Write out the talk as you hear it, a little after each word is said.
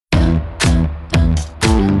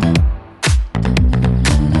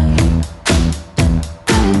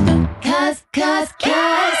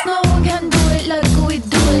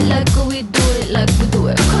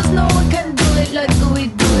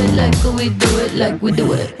it like we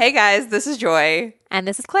do it. Hey guys, this is Joy. And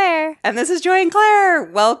this is Claire. And this is Joy and Claire.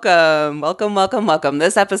 Welcome, welcome, welcome, welcome.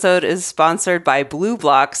 This episode is sponsored by Blue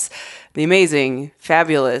Blocks, the amazing,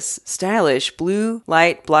 fabulous, stylish blue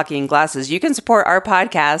light blocking glasses. You can support our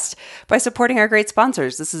podcast by supporting our great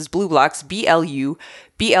sponsors. This is Blue Blocks,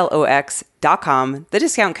 BLUBLOX.com. The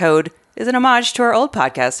discount code is an homage to our old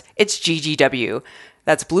podcast. It's GGW.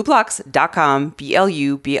 That's blueblocks.com,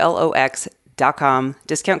 BLUBLOX.com.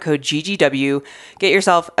 Discount code GGW. Get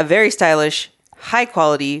yourself a very stylish, high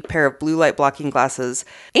quality pair of blue light blocking glasses.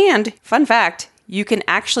 And fun fact, you can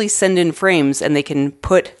actually send in frames and they can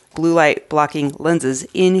put blue light blocking lenses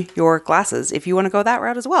in your glasses if you want to go that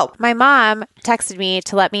route as well. My mom texted me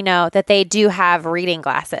to let me know that they do have reading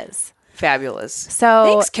glasses. Fabulous. So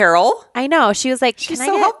thanks, Carol. I know. She was like, she's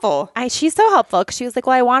so helpful. She's so helpful because she was like,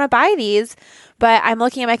 well, I want to buy these, but I'm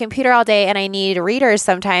looking at my computer all day and I need readers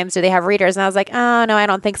sometimes. Do they have readers? And I was like, oh, no, I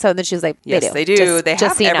don't think so. And then she was like, yes, they do. They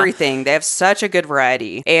have everything. They have such a good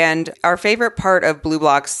variety. And our favorite part of Blue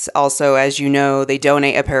Blocks also, as you know, they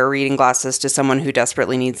donate a pair of reading glasses to someone who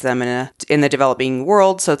desperately needs them in the developing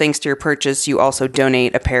world. So thanks to your purchase, you also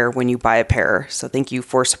donate a pair when you buy a pair. So thank you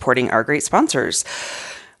for supporting our great sponsors.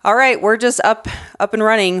 All right, we're just up and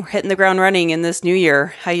running, hitting the ground running in this new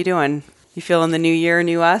year. How you doing? You feeling the new year,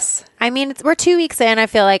 new us? I mean, we're 2 weeks in. I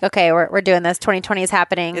feel like, okay, we're doing this. 2020 is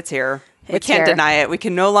happening. It's here. We can't deny it. We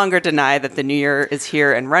can no longer deny that the new year is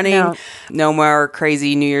here and running. No more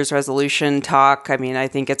crazy New Year's resolution talk. I mean, I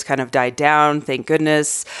think it's kind of died down. Thank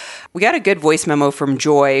goodness. We got a good voice memo from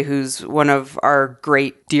Joy, who's one of our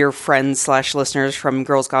great dear friends / listeners from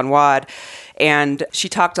Girls Gone WOD. And she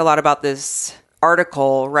talked a lot about this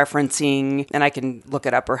article referencing, and I can look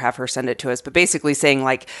it up or have her send it to us, but basically saying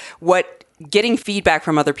like getting feedback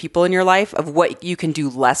from other people in your life of what you can do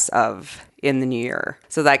less of in the new year.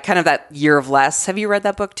 So that kind of that year of less. Have you read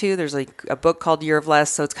that book too? There's like a book called Year of Less.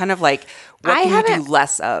 So it's kind of like, what can you do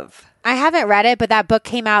less of? I haven't read it, but that book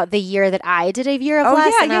came out the year that I did a year of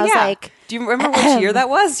less. I was like, do you remember which year that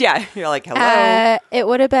was? Yeah. You're like, hello. It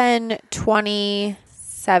would have been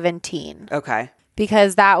 2017. Okay.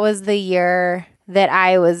 Because that was the year that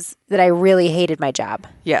I really hated my job.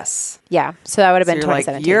 Yes. Yeah. So that would have been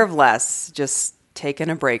 2017. Like, year of less, just taking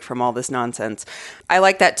a break from all this nonsense. I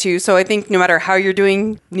like that too. So I think no matter how you're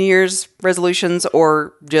doing New Year's resolutions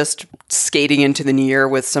or just skating into the new year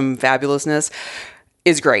with some fabulousness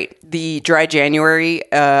is great. The dry January,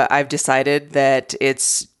 I've decided that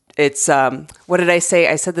it's what did I say?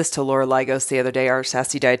 I said this to Laura Lygos the other day, our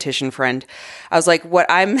sassy dietitian friend. I was like, what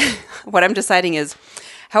I'm deciding is,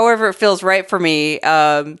 however it feels right for me,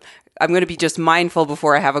 I'm going to be just mindful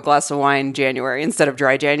before I have a glass of wine January instead of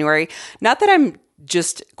dry January. Not that I'm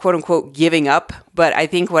just quote unquote giving up, but I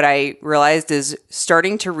think what I realized is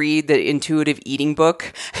starting to read the intuitive eating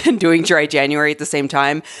book and doing dry January at the same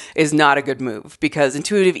time is not a good move, because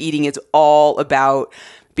intuitive eating is all about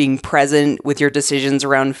being present with your decisions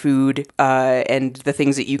around food and the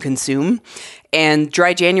things that you consume. And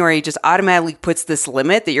dry January just automatically puts this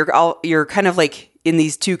limit that you're kind of like in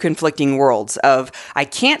these two conflicting worlds of I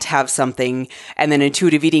can't have something, and then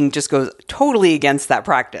intuitive eating just goes totally against that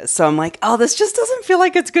practice. So I'm like, oh, this just doesn't feel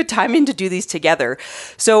like it's good timing to do these together.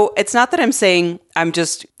 So it's not that I'm saying I'm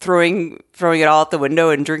just throwing it all out the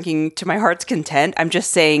window and drinking to my heart's content. I'm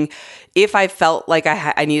just saying if I felt like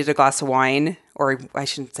I needed a glass of wine, or I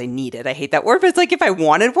shouldn't say needed, I hate that word, but it's like if I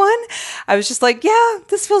wanted one, I was just like, yeah,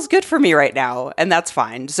 this feels good for me right now. And that's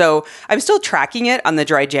fine. So I'm still tracking it on the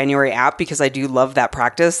Dry January app because I do love that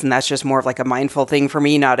practice. And that's just more of like a mindful thing for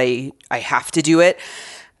me, not I have to do it.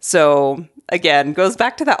 So again, goes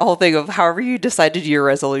back to that whole thing of however you decide to do your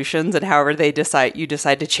resolutions and however you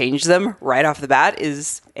decide to change them right off the bat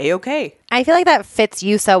is A-okay. I feel like that fits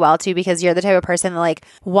you so well too, because you're the type of person that like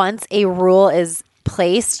once a rule is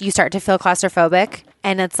placed, you start to feel claustrophobic.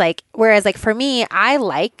 And it's like, whereas like for me, I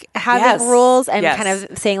like having rules and kind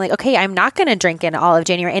of saying like, okay, I'm not going to drink in all of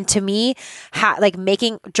January. And to me,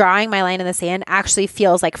 drawing my line in the sand actually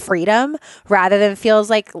feels like freedom rather than feels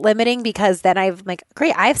like limiting, because then I've like,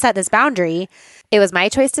 great, I've set this boundary. It was my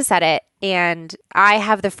choice to set it. And I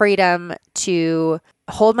have the freedom to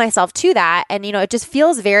hold myself to that. And, you know, it just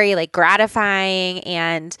feels very like gratifying,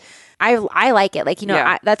 and I like it. Like, you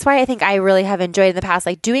know, that's why I think I really have enjoyed in the past,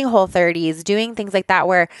 like doing Whole30s, doing things like that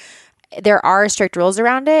where there are strict rules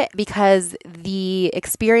around it, because the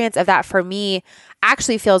experience of that for me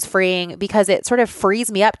actually feels freeing, because it sort of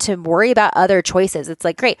frees me up to worry about other choices. It's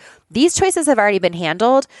like, great, these choices have already been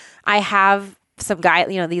handled. I have some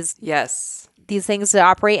these things to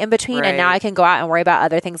operate in between. Right. And now I can go out and worry about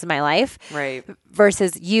other things in my life. Right.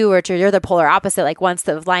 Versus you're the polar opposite. Like once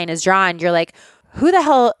the line is drawn, you're like, who the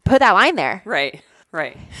hell put that line there? Right.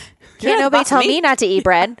 Can't nobody tell me not to eat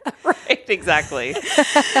bread. Right, exactly.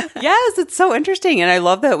 Yes, it's so interesting. And I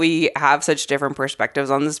love that we have such different perspectives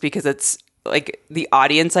on this because it's like the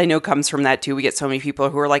audience I know comes from that too. We get so many people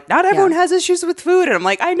who are like, not everyone has issues with food. And I'm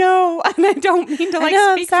like, I know. And I don't mean to like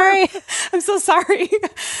speak. I'm sorry. I'm so sorry.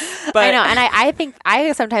 But I know. And I think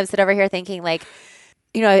I sometimes sit over here thinking like,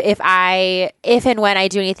 you know, if and when I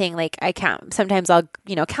do anything, like sometimes I'll,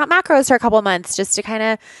 you know, count macros for a couple of months just to kind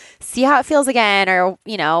of see how it feels again or,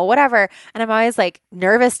 you know, whatever. And I'm always like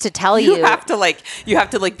nervous to tell you. You have to like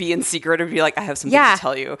be in secret and be like, I have something to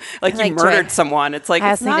tell you. Like you murdered someone. It's like, I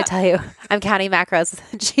have something to tell you. I'm counting macros.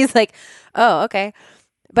 She's like, oh, okay.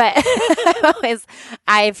 But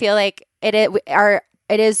I feel like it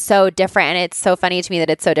is so different. And it's so funny to me that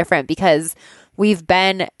it's so different because we've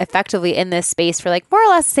been effectively in this space for like more or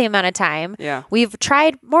less the same amount of time. Yeah. We've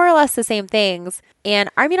tried more or less the same things. And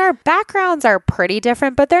I mean, our backgrounds are pretty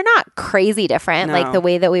different, but they're not crazy different. No. Like the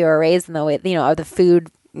way that we were raised and the way, you know, of the food,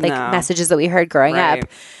 like messages that we heard growing up.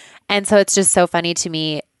 And so it's just so funny to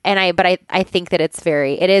me. And I think that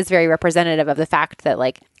it is very representative of the fact that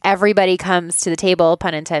like everybody comes to the table,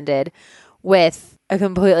 pun intended, with a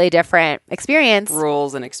completely different experience.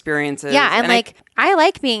 Rules and experiences. Yeah. And like, I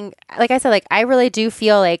like being, like I said, like, I really do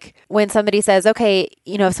feel like when somebody says, okay,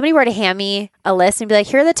 you know, if somebody were to hand me a list and be like,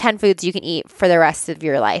 here are the 10 foods you can eat for the rest of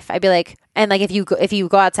your life. I'd be like, and like, if you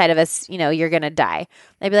go outside of us, you know, you're going to die.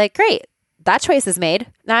 I'd be like, great, that choice is made.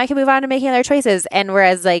 Now I can move on to making other choices. And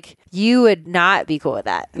whereas like, you would not be cool with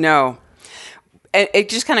that. No. It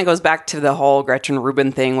just kind of goes back to the whole Gretchen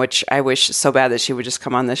Rubin thing, which I wish so bad that she would just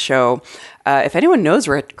come on this show. If anyone knows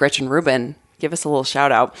Gretchen Rubin, give us a little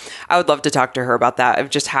shout out. I would love to talk to her about that, of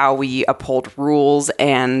just how we uphold rules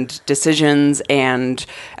and decisions and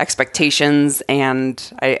expectations. And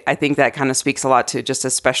I think that kind of speaks a lot to just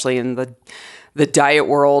especially in the diet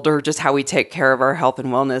world or just how we take care of our health and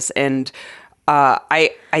wellness. And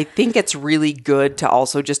I think it's really good to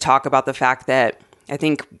also just talk about the fact that I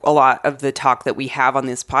think a lot of the talk that we have on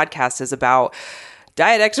this podcast is about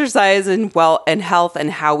diet, exercise, and health and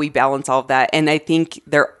how we balance all of that. And I think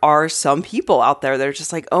there are some people out there that are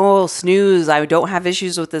just like, oh, snooze, I don't have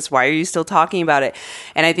issues with this. Why are you still talking about it?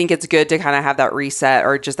 And I think it's good to kind of have that reset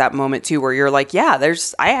or just that moment too, where you're like, yeah,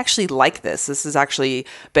 I actually like this. This has actually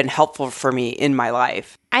been helpful for me in my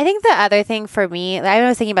life. I think the other thing for me, I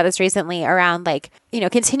was thinking about this recently around like, you know,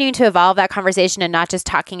 continuing to evolve that conversation and not just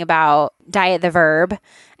talking about diet, the verb,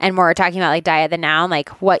 and more talking about like diet, the noun, like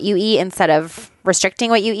what you eat instead of restricting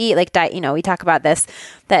what you eat. Like diet, you know, we talk about this,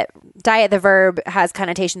 that diet, the verb has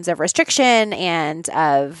connotations of restriction and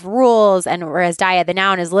of rules. And whereas diet, the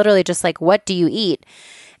noun is literally just like, what do you eat?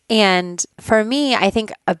 And for me, I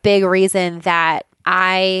think a big reason that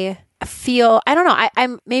I feel, I don't know,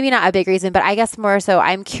 I'm maybe not a big reason, but I guess more so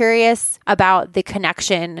I'm curious about the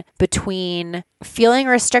connection between feeling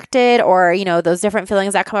restricted or, you know, those different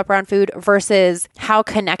feelings that come up around food versus how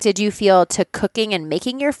connected you feel to cooking and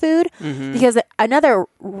making your food. Mm-hmm. Because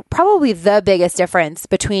probably the biggest difference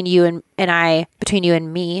between you and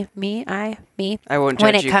me. I won't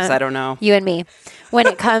judge you because I don't know. You and me. When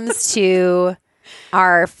it comes to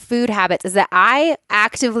our food habits is that I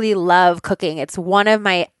actively love cooking. It's one of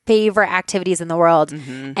my favorite activities in the world.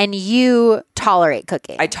 Mm-hmm. And you tolerate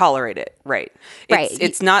cooking. I tolerate it. Right.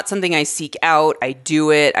 It's not something I seek out. I do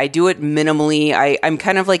it minimally. I'm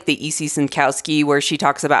kind of like the E.C. Sinkowski where she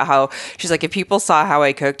talks about how she's like, if people saw how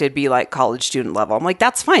I cooked, it'd be like college student level. I'm like,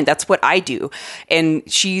 that's fine. That's what I do. And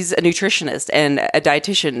she's a nutritionist and a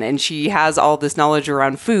dietitian and she has all this knowledge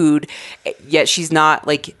around food, yet she's not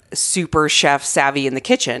like super chef savvy in the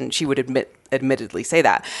kitchen. She would admittedly say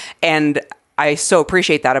that. And I so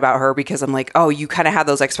appreciate that about her because I'm like, oh, you kind of have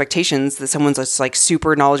those expectations that someone's just like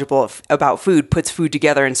super knowledgeable about food, puts food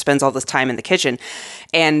together and spends all this time in the kitchen.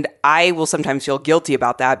 And I will sometimes feel guilty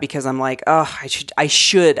about that because I'm like, oh, I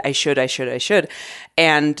should.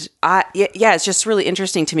 And it's just really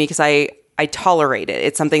interesting to me because I tolerate it.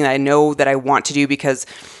 It's something that I know that I want to do because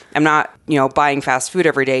I'm not, you know, buying fast food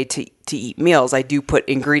every day to eat meals. I do put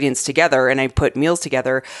ingredients together and I put meals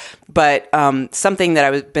together. But something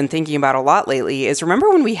that I've been thinking about a lot lately is remember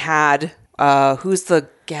when we had, who's the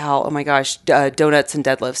gal? Oh my gosh, Donuts and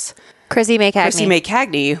Deadlifts. Chrissy May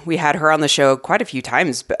Cagney. We had her on the show quite a few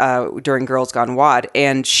times during Girls Gone WOD.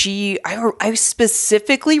 And I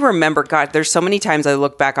specifically remember, God, there's so many times I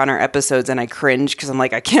look back on our episodes and I cringe because I'm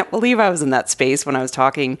like, I can't believe I was in that space when I was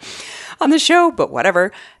talking on the show, but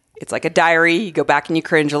whatever. It's like a diary. You go back and you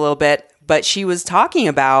cringe a little bit. but she was talking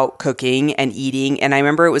about cooking and eating. And I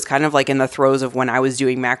remember it was kind of like in the throes of when I was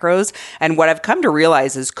doing macros. And what I've come to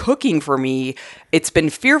realize is cooking for me, it's been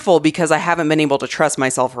fearful because I haven't been able to trust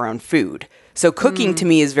myself around food. So cooking to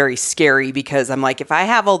me is very scary because I'm like, if I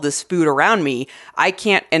have all this food around me, I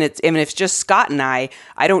can't, and it's just Scott and I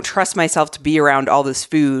don't trust myself to be around all this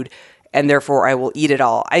food, and therefore I will eat it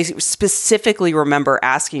all. I specifically remember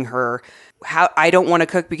asking her, how I don't want to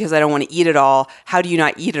cook because I don't want to eat it all. How do you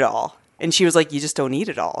not eat it all? And she was like, you just don't eat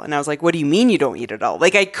it all. And I was like, what do you mean you don't eat it all?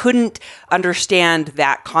 Like, I couldn't understand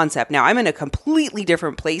that concept. Now I'm in a completely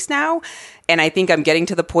different place now. And I think I'm getting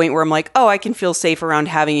to the point where I'm like, oh, I can feel safe around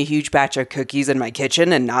having a huge batch of cookies in my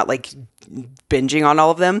kitchen and not like binging on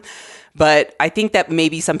all of them. But I think that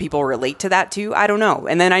maybe some people relate to that too. I don't know.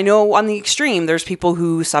 And then I know on the extreme, there's people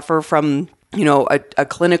who suffer from, a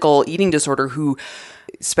clinical eating disorder who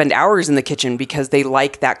spend hours in the kitchen because they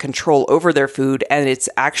like that control over their food. And it's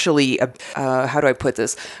actually, how do I put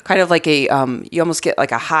this? Kind of like you almost get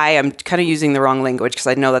like a high. I'm kind of using the wrong language because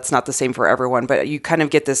I know that's not the same for everyone, but you kind of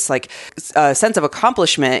get this like sense of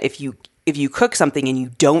accomplishment if you cook something and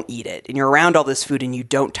you don't eat it and you're around all this food and you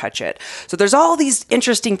don't touch it. So there's all these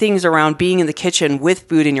interesting things around being in the kitchen with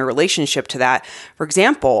food and your relationship to that. For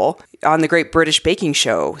example, on the Great British Baking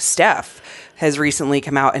Show, Steph has recently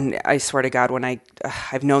come out, and I swear to God, when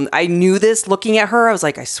I knew this looking at her, I was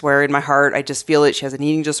like, I swear in my heart, I just feel it. She has an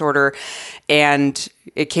eating disorder. And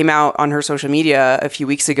it came out on her social media a few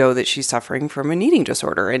weeks ago that she's suffering from an eating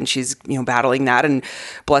disorder, and she's, battling that, and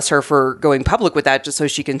bless her for going public with that just so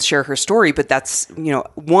she can share her story. But that's,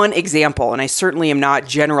 one example. And I certainly am not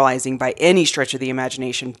generalizing by any stretch of the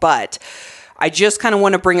imagination, but I just kind of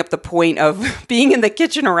want to bring up the point of being in the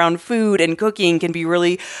kitchen around food and cooking can be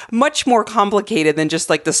really much more complicated than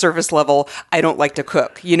just like the surface level, I don't like to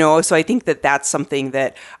cook, So I think that that's something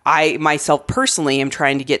that I myself personally am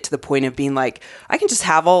trying to get to the point of being like, I can just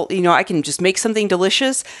have I can just make something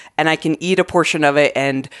delicious and I can eat a portion of it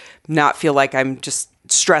and not feel like I'm just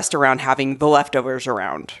stressed around having the leftovers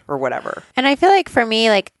around or whatever. And I feel like for me,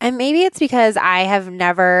 and maybe it's because I have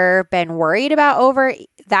never been worried about overeating.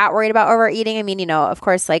 I mean, of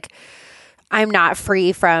course, I'm not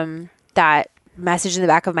free from that message in the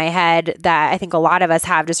back of my head that I think a lot of us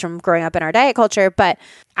have just from growing up in our diet culture, but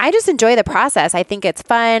I just enjoy the process. I think it's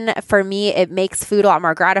fun. For me, it makes food a lot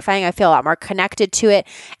more gratifying. I feel a lot more connected to it.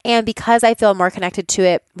 And because I feel more connected to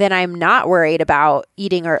it, then I'm not worried about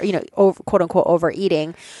eating or, quote unquote,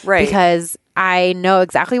 overeating. Right. Because I know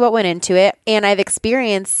exactly what went into it. And I've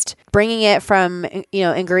experienced bringing it from,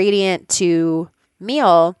 ingredient to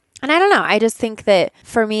meal. And I don't know. I just think that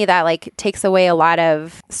for me, that takes away a lot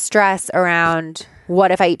of stress around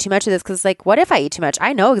what if I eat too much of this? Because what if I eat too much?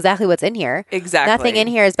 I know exactly what's in here. Exactly. Nothing in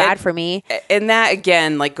here is bad for me. And that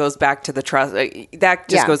again, goes back to the trust. That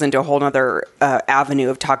just goes into a whole nother avenue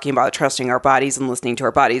of talking about trusting our bodies and listening to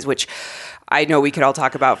our bodies, which I know we could all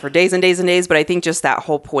talk about for days and days and days. But I think just that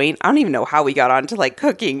whole point, I don't even know how we got on to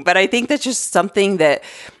cooking, but I think that's just something that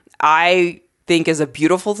I think is a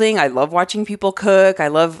beautiful thing. I love watching people cook. I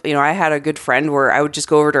love, I had a good friend where I would just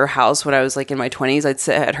go over to her house when I was in my 20s. I'd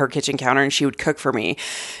sit at her kitchen counter and she would cook for me.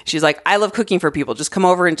 She's like, I love cooking for people. Just come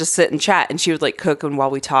over and just sit and chat. And she would cook and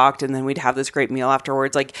while we talked, and then we'd have this great meal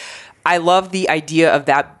afterwards. I love the idea of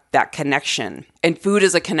that connection, and food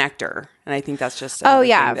is a connector. And I think that's just thing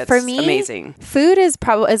that's for me, amazing. Food is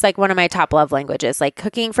probably one of my top love languages.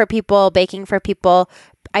 Cooking for people, baking for people.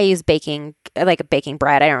 I use baking, baking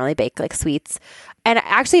bread. I don't really bake sweets. And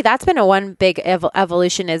actually that's been one big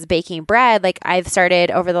evolution is baking bread. I've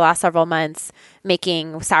started over the last several months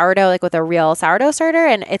making sourdough, with a real sourdough starter.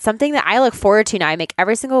 And it's something that I look forward to now. I make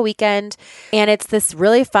every single weekend, and it's this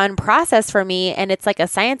really fun process for me. And it's a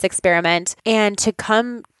science experiment. And to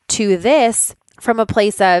come to this from a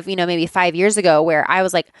place of, maybe 5 years ago where I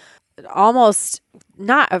was almost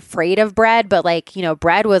not afraid of bread, but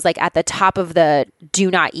bread was at the top of the do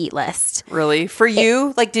not eat list. Really? For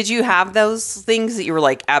you? Did you have those things that you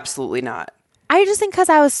were absolutely not? I just think because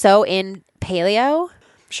I was so in paleo.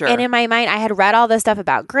 Sure. And in my mind, I had read all this stuff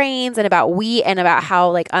about grains and about wheat and about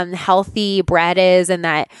how unhealthy bread is, and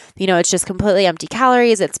that, it's just completely empty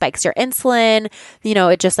calories. It spikes your insulin.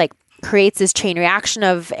 It just creates this chain reaction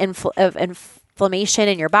of inflammation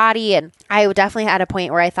in your body. And I definitely had a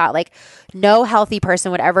point where I thought no healthy person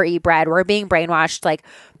would ever eat bread. We're being brainwashed.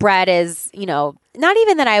 Bread is, not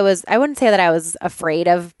even that I wouldn't say that I was afraid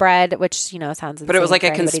of bread, which, sounds insane. But it was a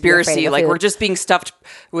conspiracy. We're just being stuffed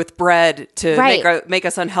with bread to make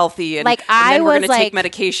us unhealthy. And, and then we're going to take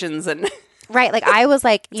medications and right. I was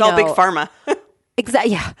it's all big pharma.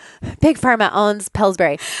 Exactly. Yeah. Big pharma owns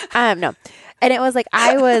Pillsbury. No. And it was like,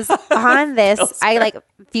 I was on this, I like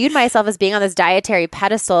viewed myself as being on this dietary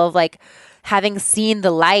pedestal of like having seen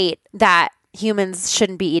the light that humans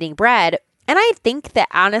shouldn't be eating bread. And I think that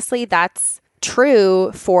honestly, that's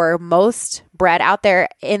true for most bread out there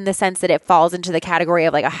in the sense that it falls into the category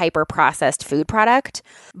of like a hyper processed food product.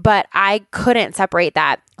 But I couldn't separate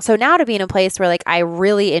that. So now to be in a place where like I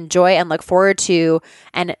really enjoy and look forward to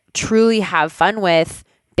and truly have fun with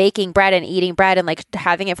baking bread and eating bread and like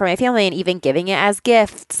having it for my family and even giving it as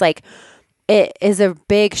gifts, like it is a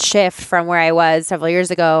big shift from where I was several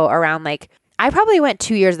years ago around like, I probably went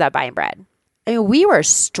 2 years without buying bread. I mean, we were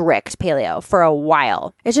strict paleo for a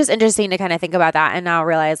while. It's just interesting to kind of think about that and now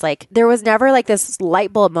realize like there was never like this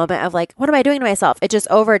light bulb moment of like, what am I doing to myself? It just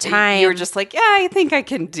over time. You were just like, yeah, I think I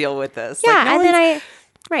can deal with this. Yeah. Like, and then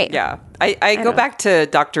right. Yeah. I go back to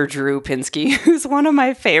Dr. Drew Pinsky, who's one of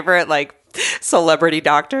my favorite like celebrity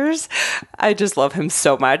doctors. I just love him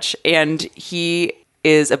so much. And he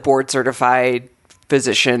is a board certified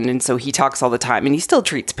physician. And so he talks all the time and he still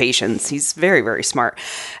treats patients. He's very, very smart.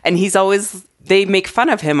 And they make fun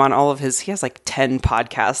of him on all of he has like 10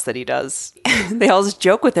 podcasts that he does. They always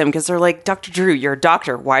joke with him because they're like, Dr. Drew, you're a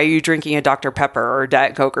doctor. Why are you drinking a Dr. Pepper or a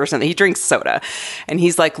Diet Coke or something? He drinks soda. And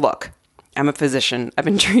he's like, look, I'm a physician. I've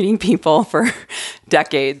been treating people for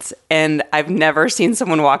decades, and I've never seen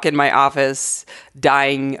someone walk in my office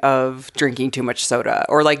dying of drinking too much soda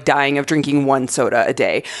or like dying of drinking one soda a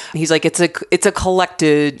day. He's like, it's a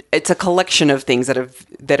collection of things that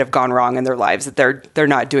have gone wrong in their lives that they're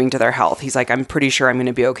not doing to their health. He's like, I'm pretty sure I'm going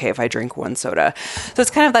to be okay if I drink one soda. So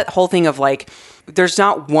it's kind of that whole thing of like, there's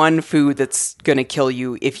not one food that's going to kill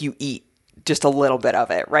you if you eat just a little bit of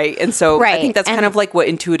it, right? And so I think that's kind of like what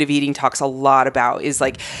intuitive eating talks a lot about is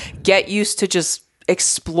like get used to just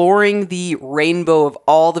exploring the rainbow of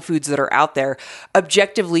all the foods that are out there.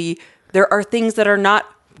 Objectively, there are things that are not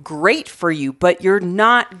great for you, but you're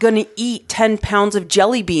not going to eat 10 pounds of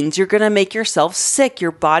jelly beans. You're going to make yourself sick. Your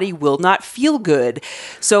body will not feel good.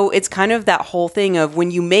 So it's kind of that whole thing of when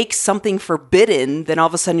you make something forbidden, then all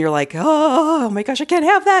of a sudden you're like, oh my gosh, I can't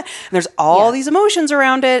have that. And there's all these emotions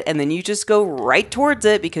around it. And then you just go right towards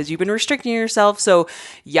it because you've been restricting yourself. So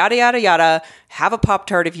yada, yada, yada. Have a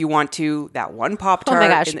Pop-Tart if you want to. That one Pop-Tart. Oh my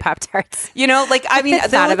gosh, Pop-Tarts. You know, like, I mean,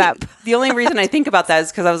 the only reason I think about that is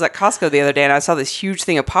because I was at Costco the other day and I saw this huge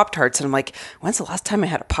thing of Pop-Tarts and I'm like, when's the last time I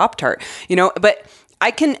had a Pop-Tart? You know, but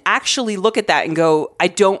I can actually look at that and go, I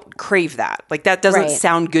don't crave that. Like, that doesn't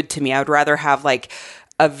sound good to me. I would rather have like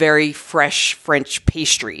a very fresh French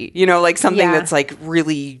pastry, you know, like something that's like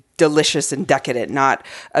really delicious and decadent, not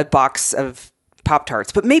a box of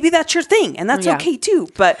Pop-Tarts. But maybe that's your thing and that's okay too.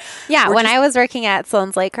 But when I was working at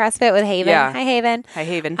Sloan's Lake CrossFit with Haven. Hi Haven. Hi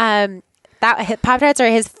Haven. That Pop-Tarts are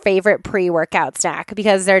his favorite pre-workout snack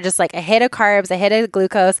because they're just like a hit of carbs, a hit of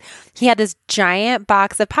glucose. He had this giant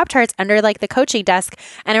box of Pop-Tarts under like the coaching desk.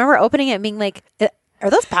 And I remember opening it and being like, are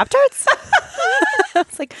those Pop-Tarts? I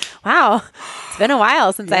was like, wow, it's been a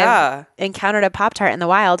while since I've encountered a Pop-Tart in the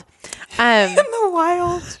wild. In the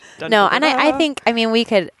wild. No, and I think, I mean, we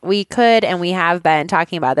could, and we have been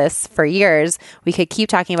talking about this for years. We could keep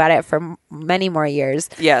talking about it for many more years.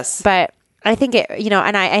 Yes. But I think it, you know,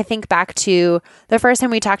 and I think back to the first time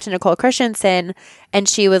we talked to Nicole Christensen and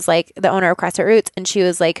she was like the owner of CrossFit Roots. And she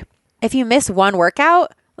was like, if you miss one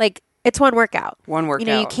workout, like it's one workout. One workout.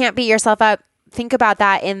 You know, you can't beat yourself up. Think about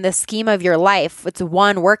that in the scheme of your life. It's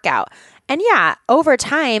one workout. And yeah, over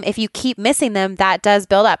time, if you keep missing them, that does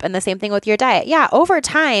build up. And the same thing with your diet. Yeah, over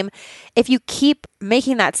time, if you keep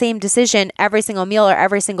making that same decision every single meal or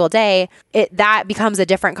every single day, that becomes a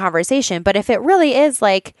different conversation. But if it really is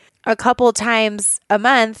like a couple times a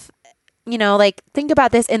month, you know, like think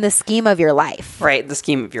about this in the scheme of your life. Right, the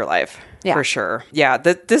scheme of your life. Yeah. For sure. Yeah,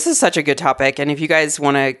 this is such a good topic. And if you guys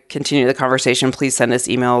want to continue the conversation, please send us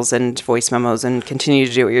emails and voice memos and continue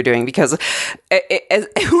to do what you're doing because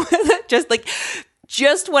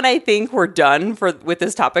just when I think we're done with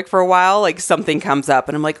this topic for a while, like something comes up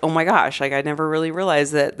and I'm like, oh my gosh, like I never really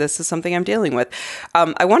realized that this is something I'm dealing with.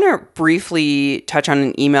 I want to briefly touch on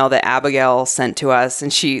an email that Abigail sent to us.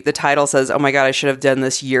 And the title says, oh my God, I should have done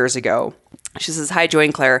this years ago. She says, hi, Joy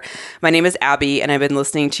and Claire. My name is Abby, and I've been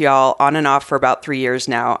listening to y'all on and off for about 3 years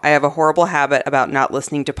now. I have a horrible habit about not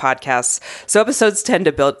listening to podcasts, so episodes tend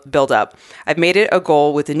to build up. I've made it a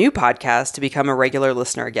goal with the new podcast to become a regular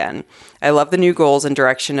listener again. I love the new goals and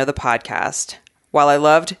direction of the podcast. While I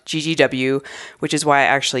loved GGW, which is why I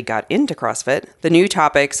actually got into CrossFit, the new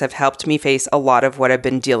topics have helped me face a lot of what I've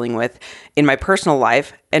been dealing with in my personal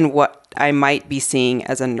life and what I might be seeing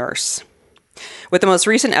as a nurse. With the most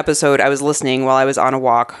recent episode, I was listening while I was on a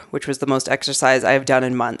walk, which was the most exercise I have done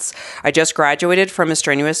in months. I just graduated from a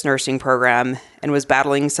strenuous nursing program and was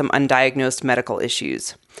battling some undiagnosed medical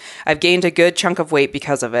issues. I've gained a good chunk of weight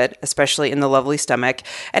because of it, especially in the lovely stomach,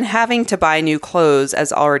 and having to buy new clothes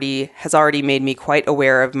has already made me quite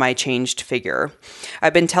aware of my changed figure.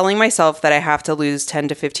 I've been telling myself that I have to lose 10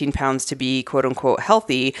 to 15 pounds to be quote-unquote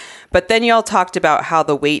healthy, but then y'all talked about how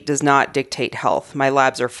the weight does not dictate health. My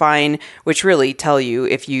labs are fine, which really tell you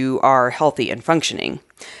if you are healthy and functioning.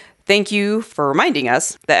 Thank you for reminding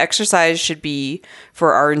us that exercise should be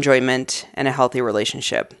for our enjoyment and a healthy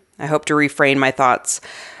relationship. I hope to refrain my thoughts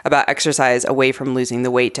about exercise away from losing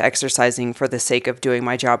the weight to exercising for the sake of doing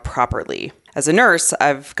my job properly. As a nurse,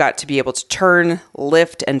 I've got to be able to turn,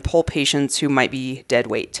 lift, and pull patients who might be dead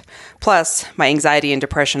weight. Plus, my anxiety and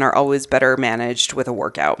depression are always better managed with a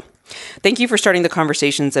workout. Thank you for starting the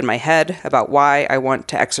conversations in my head about why I want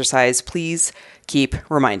to exercise. Please keep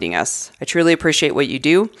reminding us. I truly appreciate what you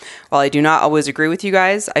do. While I do not always agree with you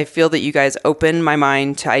guys, I feel that you guys open my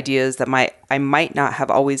mind to ideas that I might not have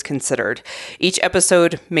always considered. Each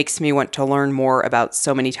episode makes me want to learn more about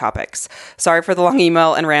so many topics. Sorry for the long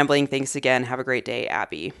email and rambling. Thanks again. Have a great day,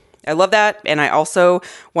 Abby. I love that. And I also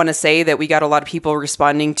want to say that we got a lot of people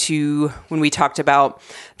responding to when we talked about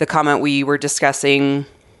the comment we were discussing,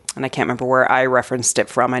 and I can't remember where I referenced it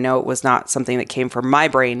from. I know it was not something that came from my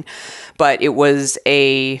brain, but it was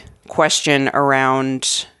a question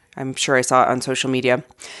around, I'm sure I saw it on social media.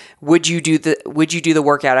 Would you do the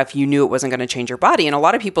workout if you knew it wasn't going to change your body? And a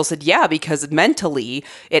lot of people said, yeah, because mentally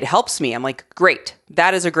it helps me. I'm like, great.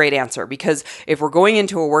 That is a great answer, because if we're going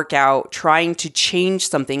into a workout trying to change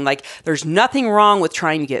something, like there's nothing wrong with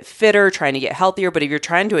trying to get fitter, trying to get healthier. But if you're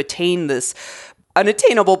trying to attain this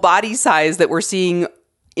unattainable body size that we're seeing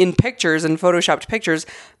in pictures and photoshopped pictures,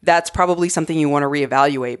 that's probably something you want to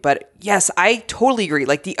reevaluate. But yes, I totally agree.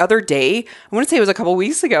 Like the other day, I want to say it was a couple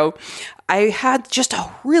weeks ago, I had just a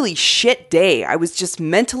really shit day. I was just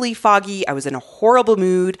mentally foggy. I was in a horrible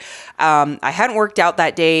mood. I hadn't worked out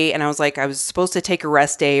that day, and I was like, I was supposed to take a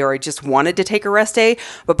rest day, or I just wanted to take a rest day.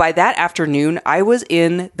 But by that afternoon, I was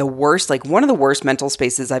in the worst, like one of the worst mental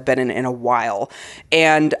spaces I've been in a while.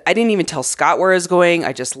 And I didn't even tell Scott where I was going.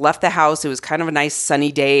 I just left the house. It was kind of a nice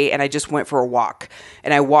sunny day, and I just went for a walk.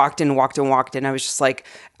 And I walked and walked and walked, and I was just like,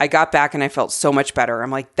 I got back and I felt so much better. I'm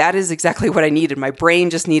like, that is exactly what I needed. My brain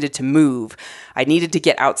just needed to move. I needed to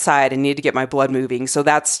get outside. I needed to get my blood moving. So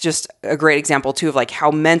that's just a great example too of like how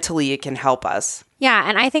mentally it can help us. Yeah.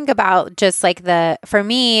 And I think about just like for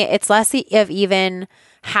me, it's less of even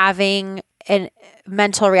having a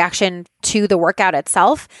mental reaction to the workout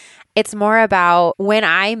itself. It's more about when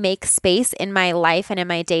I make space in my life and in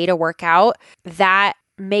my day to work out, that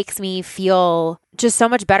makes me feel just so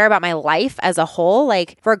much better about my life as a whole.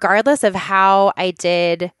 Like regardless of how I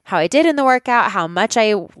did in the workout, how much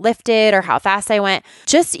I lifted or how fast I went,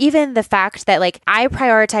 just even the fact that like I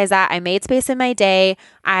prioritize that, I made space in my day.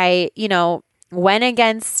 I, went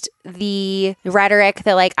against the rhetoric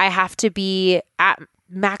that like I have to be at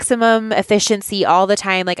maximum efficiency all the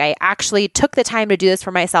time. Like I actually took the time to do this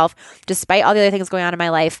for myself, despite all the other things going on in my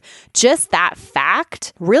life. Just that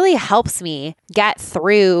fact really helps me get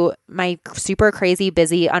through my super crazy,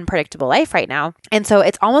 busy, unpredictable life right now. And so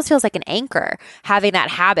it almost feels like an anchor having that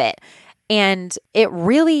habit. And it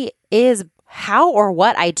really is how or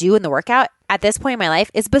what I do in the workout at this point in my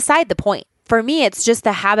life is beside the point. For me, it's just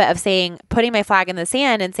the habit of putting my flag in the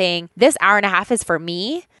sand and saying, this hour and a half is for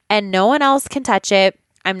me and no one else can touch it.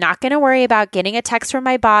 I'm not going to worry about getting a text from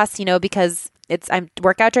my boss, because I'm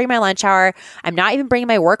work out during my lunch hour. I'm not even bringing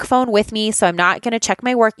my work phone with me. So I'm not going to check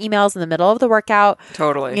my work emails in the middle of the workout.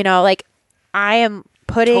 Totally. Like I am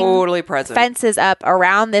putting totally present fences up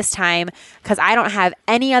around this time because I don't have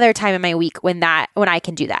any other time in my week when I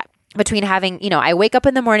can do that. Between having, I wake up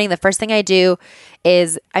in the morning, the first thing I do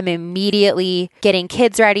is I'm immediately getting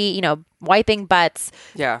kids ready, wiping butts,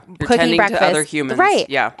 you're cooking breakfast to other humans, right?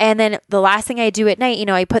 Yeah, and then the last thing I do at night,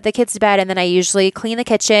 I put the kids to bed, and then I usually clean the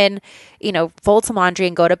kitchen, fold some laundry,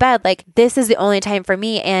 and go to bed. Like this is the only time for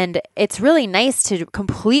me, and it's really nice to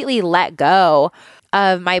completely let go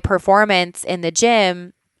of my performance in the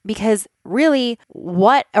gym because really,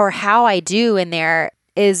 what or how I do in there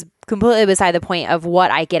is completely beside the point of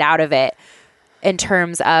what I get out of it in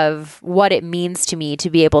terms of what it means to me to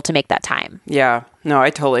be able to make that time. Yeah, no, I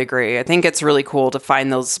totally agree. I think it's really cool to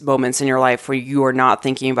find those moments in your life where you are not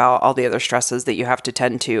thinking about all the other stresses that you have to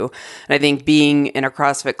tend to. And I think being in a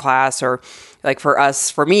CrossFit class or like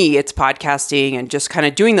for me, it's podcasting and just kind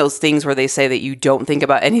of doing those things where they say that you don't think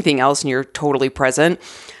about anything else and you're totally present.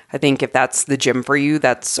 I think if that's the gym for you,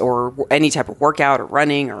 or any type of workout or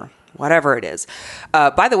running or whatever it is.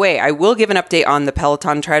 By the way, I will give an update on the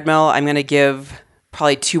Peloton treadmill. I'm going to give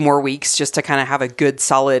probably 2 more weeks just to kind of have a good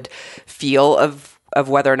solid feel of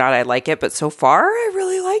whether or not I like it. But so far, I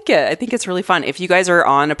really like it. I think it's really fun. If you guys are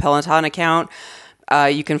on a Peloton account,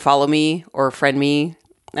 you can follow me or friend me.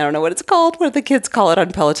 I don't know what it's called. What do the kids call it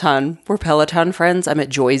on Peloton? We're Peloton friends. I'm at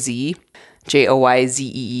JoyZ,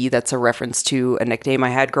 JoyZee. That's a reference to a nickname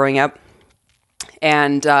I had growing up.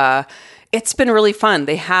 And it's been really fun.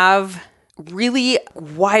 They have really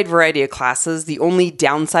wide variety of classes. The only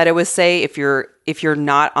downside, I would say, if you're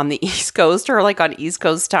not on the East Coast or like on East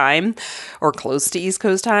Coast time or close to East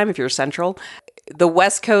Coast time, if you're Central, the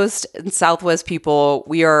West Coast and Southwest people,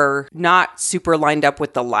 we are not super lined up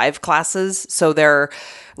with the live classes. So their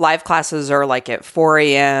live classes are like at 4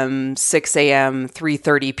 a.m., 6 a.m.,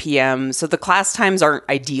 3:30 p.m. So the class times aren't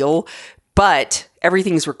ideal, but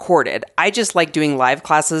everything's recorded. I just like doing live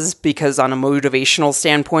classes because on a motivational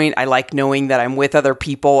standpoint, I like knowing that I'm with other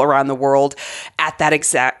people around the world at that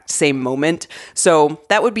exact same moment. So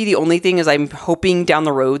that would be the only thing, is I'm hoping down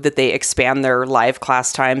the road that they expand their live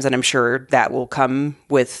class times, and I'm sure that will come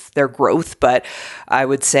with their growth. But I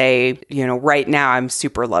would say, right now I'm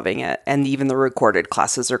super loving it. And even the recorded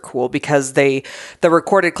classes are cool because the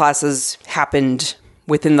recorded classes happened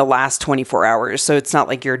within the last 24 hours. So it's not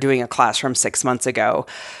like you're doing a class from 6 months ago.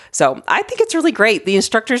 So I think it's really great. The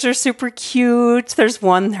instructors are super cute. There's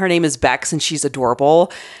one, her name is Bex, and she's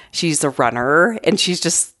adorable. She's a runner, and she's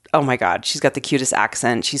just, oh my God, she's got the cutest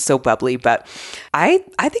accent. She's so bubbly, but I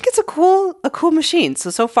think it's a cool machine.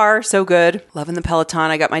 So far, so good. Loving the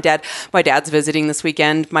Peloton. I got my dad. My dad's visiting this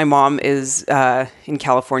weekend. My mom is in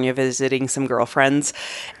California visiting some girlfriends.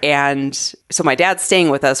 And so my dad's staying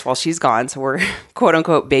with us while she's gone. So we're quote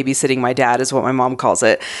unquote babysitting my dad is what my mom calls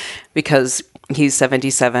it, because he's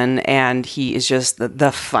 77 and he is just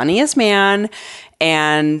the funniest man.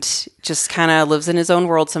 And just kind of lives in his own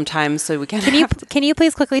world sometimes. So we can you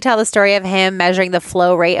please quickly tell the story of him measuring the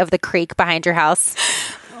flow rate of the creek behind your house?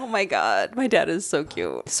 Oh my God, my dad is so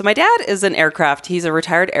cute. So my dad is he's a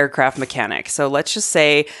retired aircraft mechanic. So let's just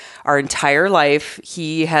say our entire life,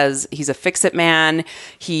 he's a fix-it man.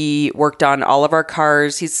 He worked on all of our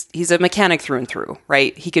cars. He's a mechanic through and through,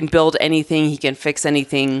 right? He can build anything. He can fix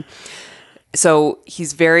anything. So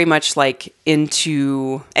he's very much like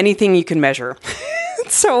into anything you can measure.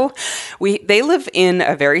 So they live in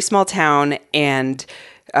a very small town and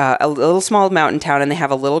a little small mountain town, and they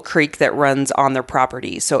have a little creek that runs on their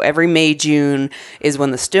property. So every May, June is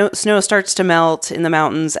when the snow starts to melt in the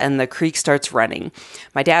mountains and the creek starts running.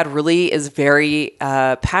 My dad really is very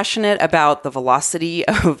passionate about the velocity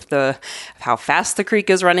of how fast the creek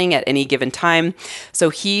is running at any given time. So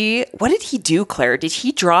what did he do, Claire? Did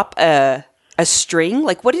he drop a string?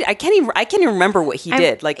 Like I can't even remember what he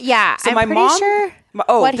did. Like, yeah. So I'm pretty sure.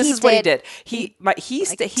 This is what he did. He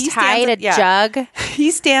tied a jug. He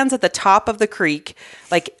stands at the top of the creek,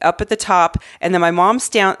 like up at the top, and then my mom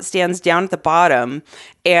stands down at the bottom,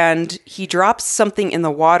 and he drops something in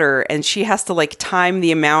the water, and she has to like time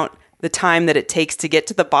the time that it takes to get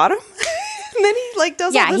to the bottom. And then he like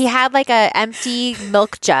does. Yeah, he had like a empty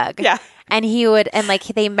milk jug. Yeah. And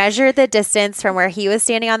they measured the distance from where he was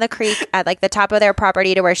standing on the creek at like the top of their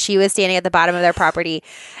property to where she was standing at the bottom of their property.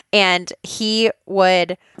 And he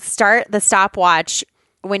would start the stopwatch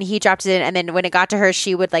when he dropped it in. And then when it got to her,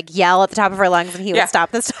 she would like yell at the top of her lungs and he would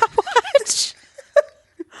stop the stopwatch.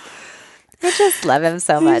 I just love him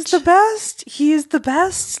so much. He's the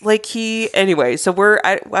best. Anyway, so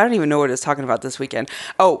I don't even know what I was talking about this weekend.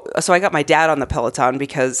 Oh, so I got my dad on the Peloton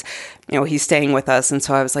because, he's staying with us. And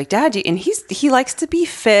so I was like, Dad, and he likes to be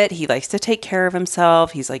fit. He likes to take care of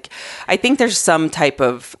himself. He's like, I think there's some type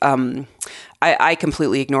of, I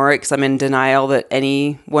completely ignore it because I'm in denial that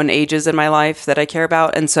anyone ages in my life that I care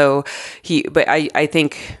about. And so but I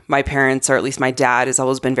think my parents, or at least my dad, has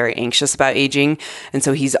always been very anxious about aging. And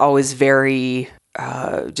so he's always very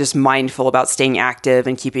just mindful about staying active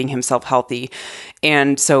and keeping himself healthy.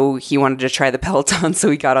 And so he wanted to try the Peloton.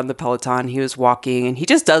 So he got on the Peloton. He was walking, and he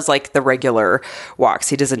just does like the regular walks.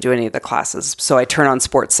 He doesn't do any of the classes. So I turn on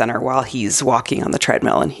Sports Center while he's walking on the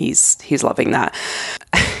treadmill, and he's loving that.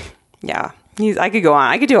 Yeah. I could go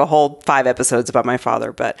on. I could do a whole 5 episodes about my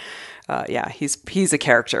father, but he's a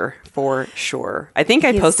character for sure. I think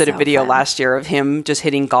I posted a video last year of him just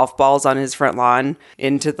hitting golf balls on his front lawn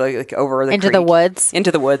into the woods.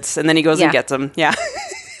 Into the woods, and then he goes and gets them. Yeah.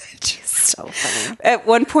 So funny. At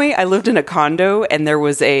one point, I lived in a condo, and there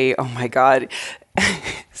was oh my God.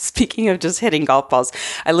 Speaking of just hitting golf balls,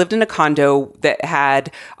 I lived in a condo that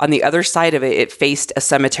had on the other side of it, it faced a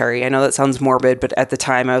cemetery. I know that sounds morbid, but at the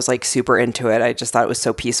time I was like super into it. I just thought it was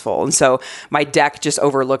so peaceful. And so my deck just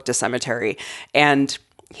overlooked a cemetery, and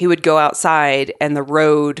he would go outside and the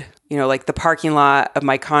road, like the parking lot of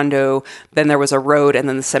my condo, then there was a road and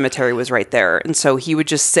then the cemetery was right there. And so he would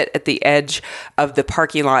just sit at the edge of the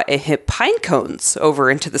parking lot and hit pine cones over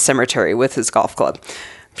into the cemetery with his golf club.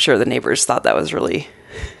 I'm sure the neighbors thought that was really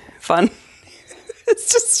fun.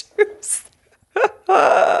 It's just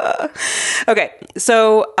okay.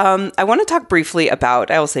 So I want to talk briefly about,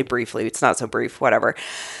 I will say briefly, it's not so brief, whatever.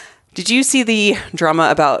 Did you see the drama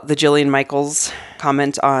about the Jillian Michaels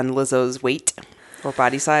comment on Lizzo's weight or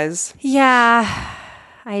body size? Yeah,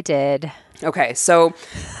 I did. Okay, so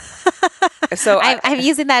I'm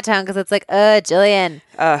using that tone because it's like, Jillian.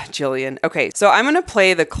 Jillian. Okay, so I'm going to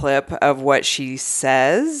play the clip of what she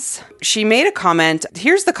says. She made a comment.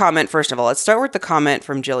 Here's the comment, first of all. Let's start with the comment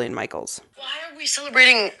from Jillian Michaels. Why are we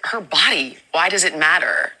celebrating her body? Why does it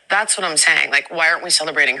matter? That's what I'm saying. Like, why aren't we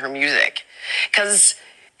celebrating her music? Because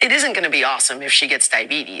it isn't going to be awesome if she gets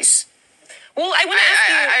diabetes. Well, I want to ask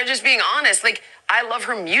you... I'm just being honest. Like, I love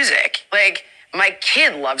her music. Like, my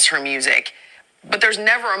kid loves her music. But there's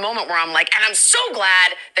never a moment where I'm like, and I'm so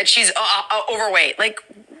glad that she's overweight. Like,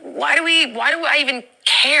 why do I even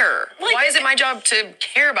care? Like, why is it my job to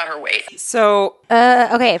care about her weight? So,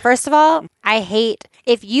 okay, first of all, I hate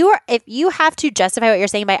if you have to justify what you're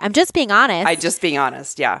saying by I'm just being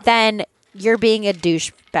honest. Yeah. Then you're being a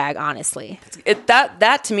douchebag, honestly.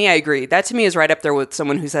 That to me, I agree. That to me is right up there with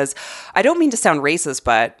someone who says, I don't mean to sound racist,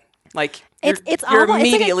 but like you're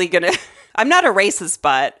immediately gonna. I'm not a racist,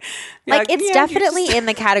 but it's definitely in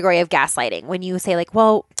the category of gaslighting when you say like,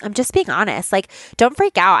 well, I'm just being honest. Like, don't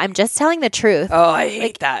freak out. I'm just telling the truth. Oh, I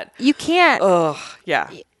hate that. You can't. Oh, yeah.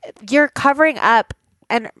 You're covering up.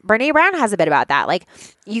 And Brene Brown has a bit about that. Like,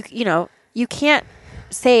 you can't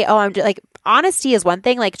say, oh, I'm just like, honesty is one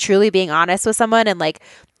thing, like truly being honest with someone and like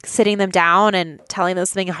sitting them down and telling them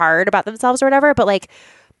something hard about themselves or whatever. But like,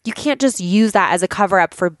 you can't just use that as a cover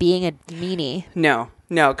up for being a meanie. No,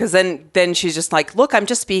 because then she's just like, look, I'm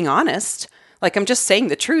just being honest. Like, I'm just saying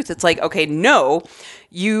the truth. It's like, okay, no,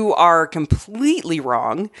 you are completely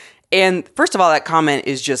wrong. And first of all, that comment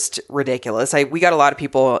is just ridiculous. We got a lot of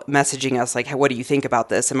people messaging us like, hey, what do you think about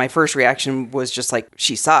this? And my first reaction was just like,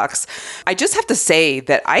 she sucks. I just have to say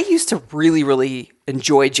that I used to really, really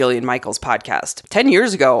enjoy Jillian Michaels' podcast. 10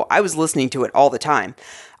 years ago, I was listening to it all the time.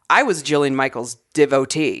 I was Jillian Michaels'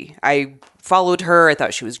 devotee. I followed her. I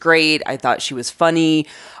thought she was great. I thought she was funny.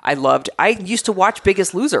 I used to watch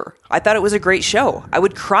Biggest Loser. I thought it was a great show. I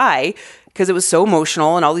would cry because it was so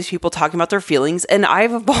emotional and all these people talking about their feelings. And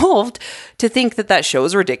I've evolved to think that show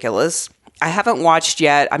is ridiculous. I haven't watched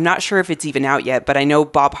yet. I'm not sure if it's even out yet, but I know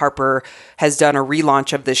Bob Harper has done a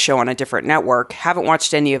relaunch of this show on a different network. Haven't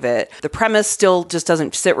watched any of it. The premise still just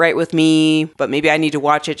doesn't sit right with me, but maybe I need to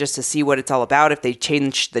watch it just to see what it's all about. If they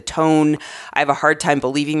change the tone, I have a hard time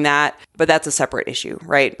believing that, but that's a separate issue,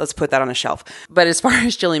 right? Let's put that on a shelf. But as far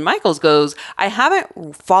as Jillian Michaels goes, I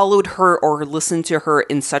haven't followed her or listened to her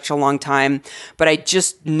in such a long time, but I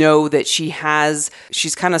just know that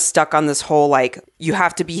she's kind of stuck on this whole, like, you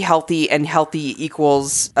have to be healthy and healthy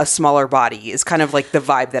equals a smaller body is kind of like the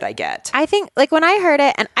vibe that I get. I think like when I heard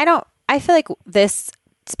it, and I feel like this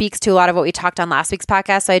speaks to a lot of what we talked on last week's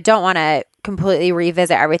podcast. So I don't want to completely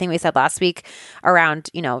revisit everything we said last week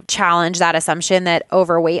around, challenge that assumption that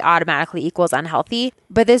overweight automatically equals unhealthy.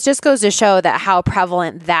 But this just goes to show that how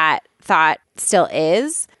prevalent that thought still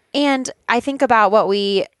is. And I think about what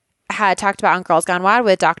we had talked about on Girls Gone Wild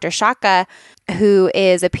with Dr. Shaka, who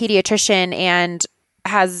is a pediatrician and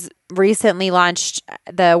has recently launched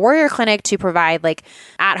the Warrior Clinic to provide like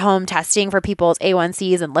at-home testing for people's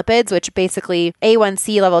A1Cs and lipids, which basically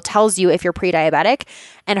A1C level tells you if you're pre-diabetic.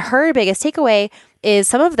 And her biggest takeaway is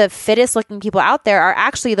some of the fittest looking people out there are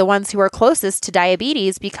actually the ones who are closest to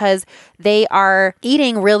diabetes because they are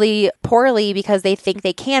eating really poorly because they think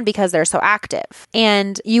they can because they're so active.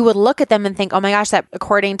 And you would look at them and think, oh my gosh, that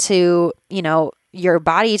according to, your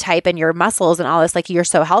body type and your muscles and all this, like you're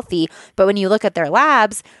so healthy. But when you look at their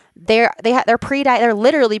labs, they're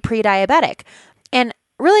literally pre-diabetic. And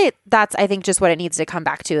really that's, I think, just what it needs to come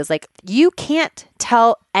back to is like, you can't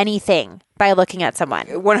tell anything by looking at someone.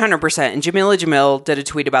 100%. And Jamila Jamil did a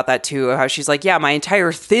tweet about that too, how she's like, yeah, my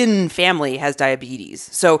entire thin family has diabetes.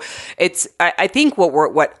 So I think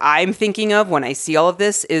what I'm thinking of when I see all of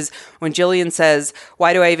this is when Jillian says,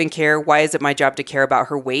 why do I even care? Why is it my job to care about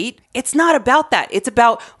her weight? It's not about that. It's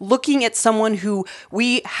about looking at someone who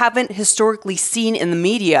we haven't historically seen in the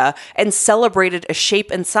media and celebrated a shape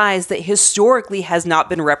and size that historically has not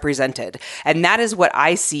been represented. And that is what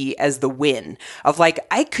I see as the win of like,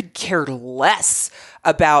 I could care less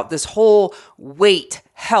about this whole weight,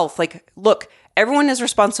 health. Like, look, everyone is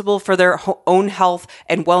responsible for their own health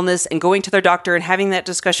and wellness and going to their doctor and having that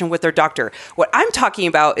discussion with their doctor. What I'm talking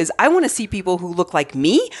about is I want to see people who look like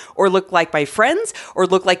me or look like my friends or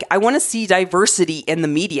look like I want to see diversity in the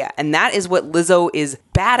media. And that is what Lizzo is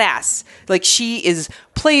badass. Like she is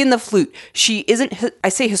playing the flute. She isn't, I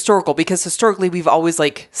say historical because historically we've always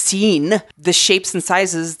like seen the shapes and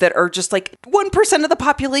sizes that are just like 1% of the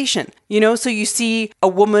population, you know? So you see a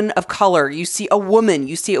woman of color, you see a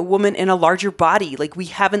woman in a larger body. Like we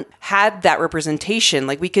haven't had that representation.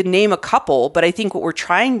 Like we could name a couple, but I think what we're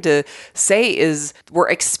trying to say is we're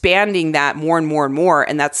expanding that more and more and more.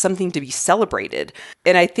 And that's something to be celebrated.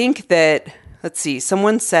 And I think that, let's see,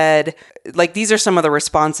 someone said, like, these are some of the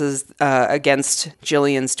responses against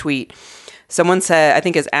Jillian's tweet. Someone said, I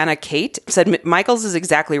think as Anna Kate said, Michaels is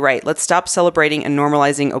exactly right. Let's stop celebrating and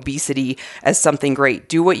normalizing obesity as something great.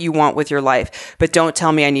 Do what you want with your life, but don't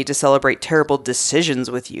tell me I need to celebrate terrible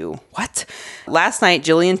decisions with you. What? Last night,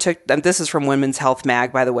 Jillian took, and this is from Women's Health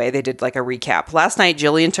Mag, by the way, they did like a recap. Last night,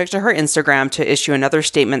 Jillian took to her Instagram to issue another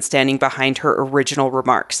statement standing behind her original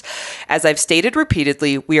remarks. As I've stated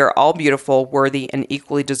repeatedly, we are all beautiful, worthy, and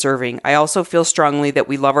equally deserving. I also feel strongly that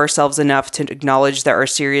we love ourselves enough to acknowledge there are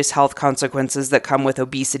serious health consequences that come with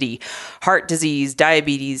obesity, heart disease,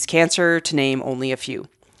 diabetes, cancer, to name only a few.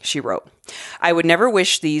 She wrote, I would never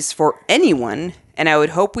wish these for anyone, and I would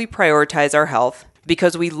hope we prioritize our health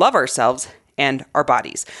because we love ourselves and our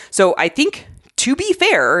bodies. So I think, to be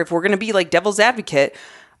fair, if we're going to be like devil's advocate,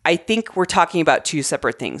 I think we're talking about two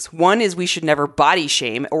separate things. One is we should never body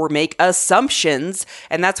shame or make assumptions,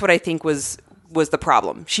 and that's what I think was the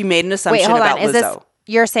problem. She made an assumption about Lizzo.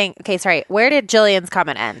 You're saying, okay, sorry, where did Jillian's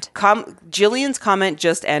comment end? Jillian's comment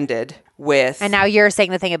just ended with... And now you're saying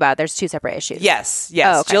the thing about there's two separate issues. Yes.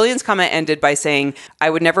 Oh, okay. Jillian's comment ended by saying, I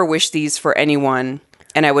would never wish these for anyone,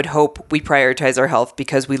 and I would hope we prioritize our health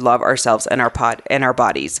because we love ourselves and our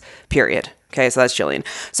bodies, period. Okay, so that's Jillian.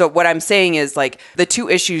 So what I'm saying is like the two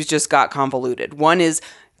issues just got convoluted. One is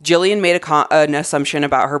Jillian made an assumption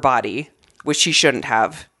about her body, which she shouldn't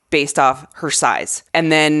have, based off her size.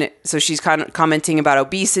 And then, so she's kind of commenting about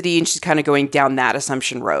obesity and she's kind of going down that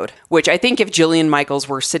assumption road, which I think if Jillian Michaels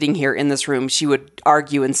were sitting here in this room, she would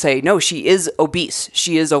argue and say, no, she is obese.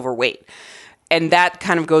 She is overweight. And that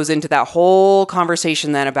kind of goes into that whole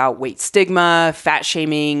conversation then about weight stigma, fat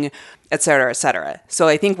shaming, et cetera, et cetera. So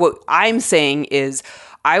I think what I'm saying is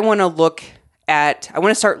I want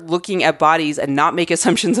to start looking at bodies and not make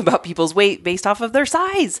assumptions about people's weight based off of their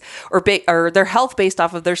size or their health based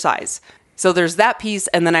off of their size. So there's that piece.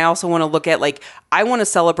 And then I also want to look at like, I want to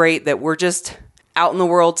celebrate that we're just out in the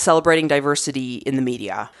world celebrating diversity in the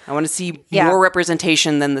media. I want to see more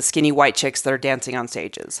representation than the skinny white chicks that are dancing on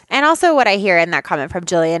stages. And also what I hear in that comment from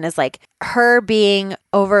Jillian is like her being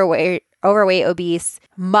overweight, obese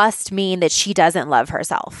must mean that she doesn't love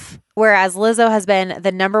herself. Whereas Lizzo has been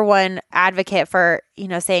the number one advocate for,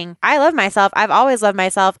 saying, I love myself. I've always loved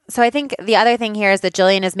myself. So I think the other thing here is that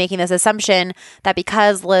Jillian is making this assumption that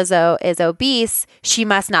because Lizzo is obese, she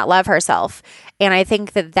must not love herself. And I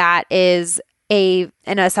think that is an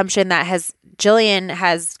assumption that Jillian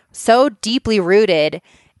has so deeply rooted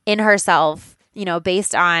in herself,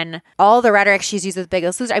 based on all the rhetoric she's used with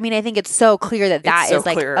Biggest Loser. I mean, I think it's so clear that is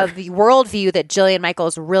like a worldview that Jillian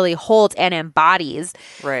Michaels really holds and embodies.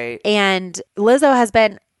 Right. And Lizzo has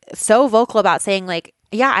been so vocal about saying like,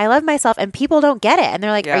 yeah, I love myself, and people don't get it. And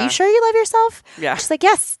they're like, are you sure you love yourself? Yeah. She's like,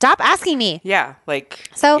 yes, stop asking me. Yeah.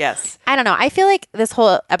 Yes. I don't know. I feel like this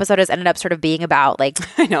whole episode has ended up sort of being about like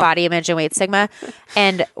body image and weight stigma.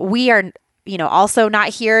 And we are also not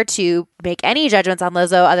here to make any judgments on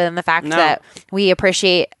Lizzo other than the fact that we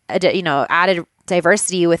appreciate, added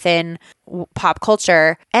diversity within pop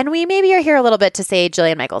culture. And we maybe are here a little bit to say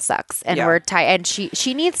Jillian Michaels sucks. And we're tight. And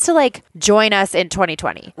she needs to like join us in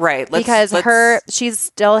 2020. Right. Because she's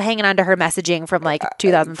still hanging on to her messaging from like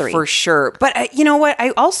 2003. For sure. But you know what? I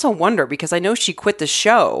also wonder because I know she quit the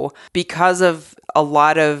show because of a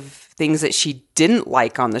lot of things that she didn't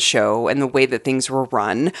like on the show and the way that things were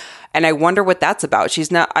run. And I wonder what that's about. She's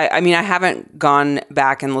not, I mean, I haven't gone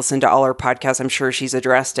back and listened to all her podcasts. I'm sure she's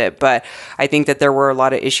addressed it, but I think that there were a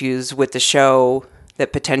lot of issues with the show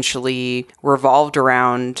that potentially revolved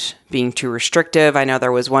around being too restrictive. I know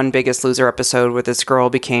there was one Biggest Loser episode where this girl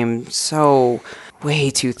became so way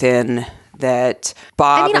too thin that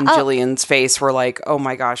Bob and Jillian's face were like, oh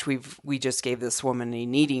my gosh, we just gave this woman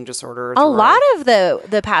an eating disorder. A lot of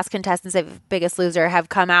the past contestants of Biggest Loser have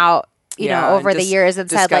come out, you know, over the years and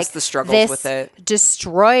said like, the struggles this with it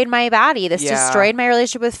destroyed my body. This destroyed my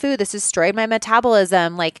relationship with food. This destroyed my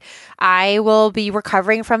metabolism. Like, I will be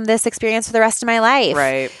recovering from this experience for the rest of my life.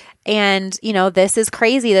 Right. And, you know, this is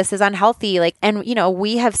crazy. This is unhealthy. Like, and, you know,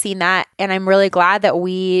 we have seen that. And I'm really glad that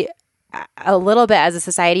we, a little bit as a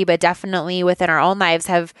society, but definitely within our own lives,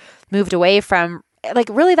 have moved away from, like,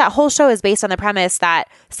 really that whole show is based on the premise that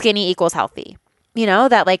skinny equals healthy. You know,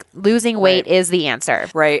 that like losing weight is the answer.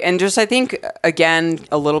 Right. And just, I think, again,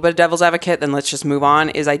 a little bit of devil's advocate, then let's just move on,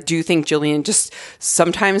 is I do think Jillian just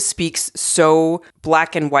sometimes speaks so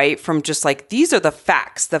black and white from just like, these are the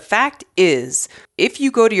facts. The fact is, if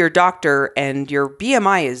you go to your doctor and your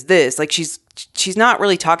BMI is this, like she's not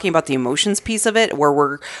really talking about the emotions piece of it, where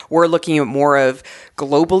we're looking at more of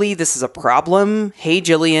globally, this is a problem. Hey,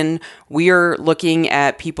 Jillian, we are looking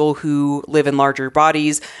at people who live in larger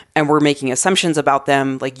bodies and we're making assumptions about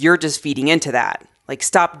them. Like, you're just feeding into that. Like,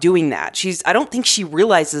 stop doing that. I don't think she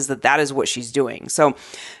realizes that is what she's doing. So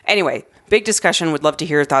anyway, big discussion. Would love to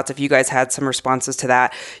hear your thoughts if you guys had some responses to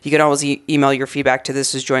that. You can always email your feedback to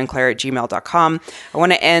thisisjoyandclaire@gmail.com. I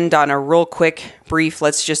want to end on a real quick, brief,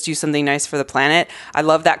 let's just do something nice for the planet. I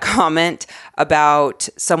love that comment about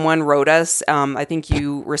someone wrote us. I think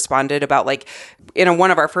you responded about, like, in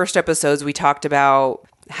one of our first episodes, we talked about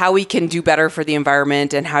how we can do better for the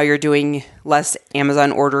environment and how you're doing less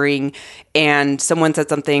Amazon ordering. And someone said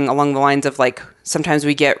something along the lines of like, sometimes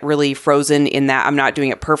we get really frozen in that I'm not doing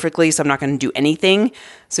it perfectly, so I'm not going to do anything.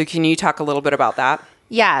 So can you talk a little bit about that?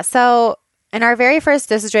 Yeah. So in our very first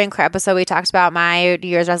This Is Joy and Claire episode, we talked about my New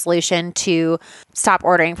Year's resolution to stop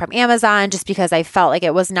ordering from Amazon just because I felt like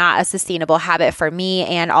it was not a sustainable habit for me,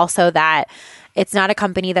 and also that it's not a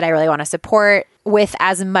company that I really want to support with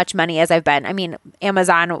as much money as I've been. I mean,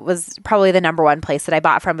 Amazon was probably the number one place that I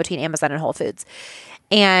bought from between Amazon and Whole Foods.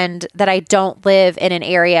 And that I don't live in an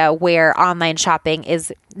area where online shopping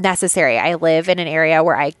is necessary. I live in an area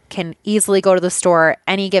where I can easily go to the store,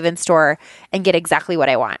 any given store, and get exactly what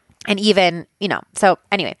I want. And even, you know, so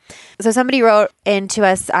anyway, so somebody wrote into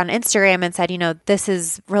us on Instagram and said, you know, this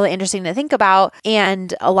is really interesting to think about.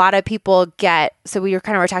 And a lot of people so we were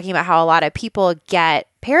talking about how a lot of people get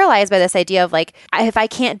paralyzed by this idea of like, if I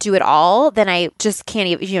can't do it all, then I just can't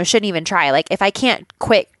even, shouldn't even try. Like, if I can't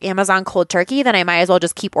quit Amazon cold turkey, then I might as well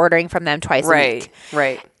just keep ordering from them twice a week.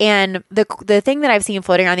 Right. And the thing that I've seen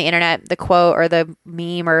floating around the internet, the quote or the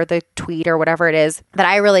meme or the tweet or whatever it is that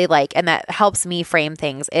I really like and that helps me frame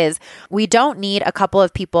things is, we don't need a couple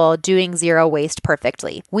of people doing zero waste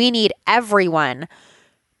perfectly. We need everyone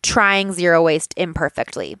trying zero waste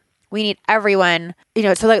imperfectly. We need everyone,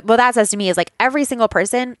 so like, what that says to me is like every single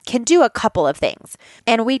person can do a couple of things.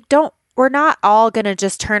 And we're not all going to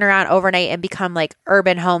just turn around overnight and become like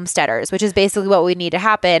urban homesteaders, which is basically what we need to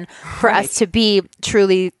happen for us to be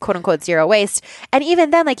truly quote unquote zero waste. And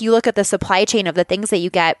even then, like, you look at the supply chain of the things that you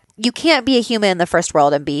get, you can't be a human in the first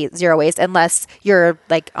world and be zero waste unless you're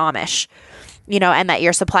like Amish, and that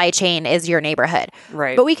your supply chain is your neighborhood.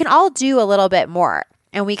 Right. But we can all do a little bit more.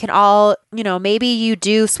 And we can all, maybe you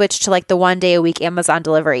do switch to like the 1 day a week Amazon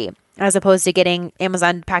delivery as opposed to getting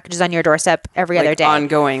Amazon packages on your doorstep every other day.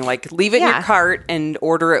 Ongoing, like leave it in your cart and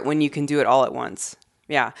order it when you can do it all at once.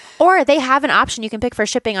 Yeah. Or they have an option you can pick for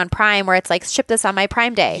shipping on Prime where it's like, ship this on my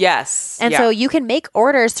Prime day. Yes. And so you can make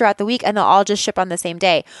orders throughout the week and they'll all just ship on the same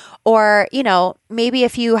day. Or, maybe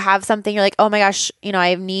if you have something, you're like, oh my gosh,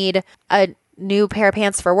 I need a new pair of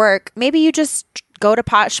pants for work. Maybe you just go to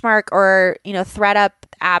Poshmark or, ThredUp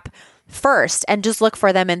app first and just look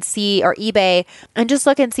for them and see, or eBay, and just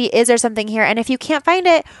look and see, is there something here? And if you can't find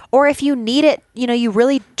it, or if you need it, you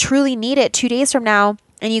really truly need it 2 days from now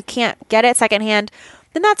and you can't get it secondhand,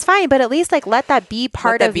 then that's fine. But at least like let that be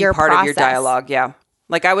part of your dialogue. Yeah.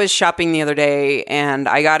 Like I was shopping the other day and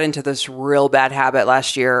I got into this real bad habit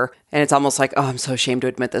last year, and it's almost like, oh, I'm so ashamed to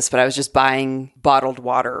admit this, but I was just buying bottled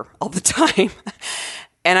water all the time.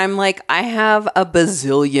 And I'm like, I have a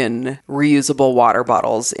bazillion reusable water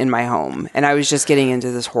bottles in my home. And I was just getting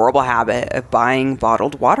into this horrible habit of buying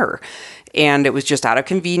bottled water. And it was just out of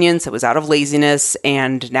convenience. It was out of laziness.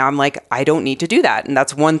 And now I'm like, I don't need to do that. And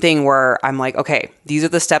that's one thing where I'm like, okay, these are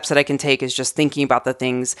the steps that I can take, is just thinking about the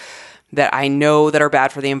things that I know that are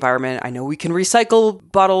bad for the environment. I know we can recycle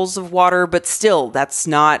bottles of water, but still, it's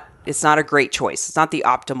not a great choice. It's not the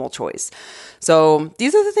optimal choice. So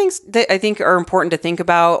these are the things that I think are important to think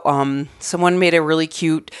about. Someone made a really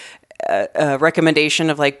cute recommendation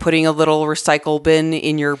of like putting a little recycle bin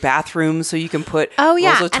in your bathroom so you can put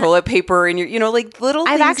rolls of toilet paper in your, like little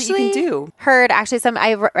things that you can do. Heard actually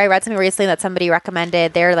I read something recently that somebody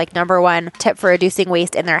recommended their like number one tip for reducing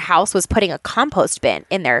waste in their house was putting a compost bin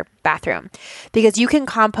in their bathroom, because you can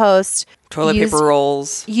compost toilet paper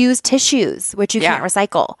rolls, use tissues, which you can't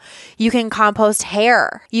recycle. You can compost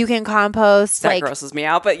hair. You can compost that grosses me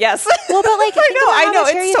out, but yes. Well, but like I know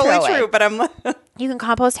it's totally true, but I'm you can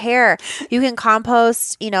compost hair. You can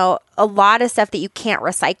compost, a lot of stuff that you can't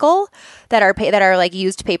recycle that are like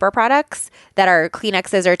used paper products that are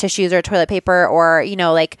Kleenexes or tissues or toilet paper, or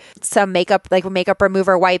like some makeup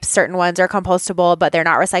remover wipes. Certain ones are compostable, but they're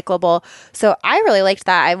not recyclable. So I really liked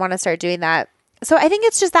that. I want to start doing that. So I think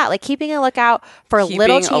it's just that, like keeping a lookout for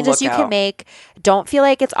little changes you can make. Don't feel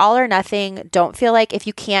like it's all or nothing. Don't feel like if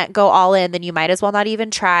you can't go all in, then you might as well not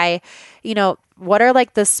even try. What are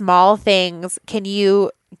like the small things? Can you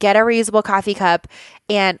get a reusable coffee cup?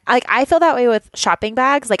 And like, I feel that way with shopping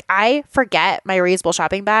bags. Like I forget my reusable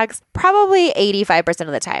shopping bags probably 85% of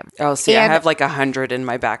the time. Oh, see, I have like 100 in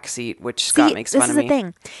my back seat, which Scott makes fun of me. This is the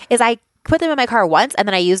thing, is I put them in my car once and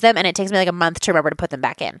then I use them and it takes me like a month to remember to put them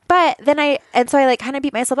back in. But then so I like kind of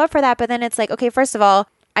beat myself up for that. But then it's like, okay, first of all,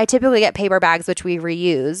 I typically get paper bags, which we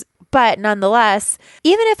reuse. But nonetheless,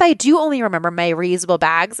 even if I do only remember my reusable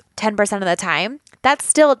bags 10% of the time, that's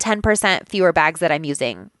still 10% fewer bags that I'm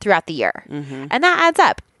using throughout the year. Mm-hmm. And that adds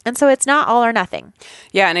up. And so it's not all or nothing.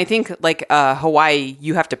 Yeah. And I think like Hawaii,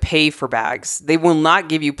 you have to pay for bags. They will not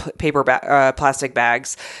give you plastic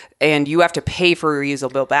bags, and you have to pay for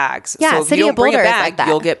reusable bags. Yeah, so if you don't bring a bag,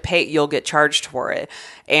 like you'll get charged for it.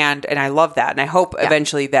 And I love that. And I hope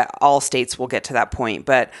eventually that all states will get to that point.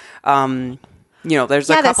 But there's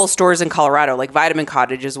a couple stores in Colorado, like Vitamin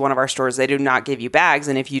Cottage is one of our stores. They do not give you bags.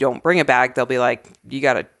 And if you don't bring a bag, they'll be like, you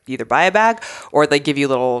got to either buy a bag, or they give you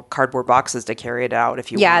little cardboard boxes to carry it out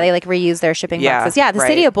if you want. Yeah, they like reuse their shipping boxes. Yeah, the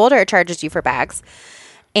city of Boulder charges you for bags.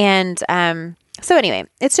 And so anyway,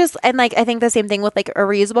 it's just, and like, I think the same thing with like a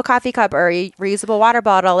reusable coffee cup or a reusable water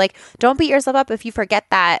bottle. Like, don't beat yourself up if you forget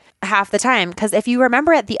that half the time, because if you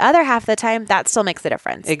remember it the other half of the time, that still makes a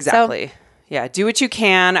difference. Exactly. So, yeah, do what you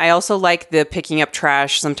can. I also like the picking up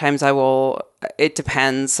trash. Sometimes it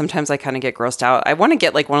depends. Sometimes I kind of get grossed out. I want to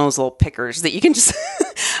get like one of those little pickers that you can just,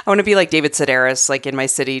 I want to be like David Sedaris, like in my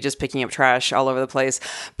city, just picking up trash all over the place.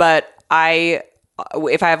 But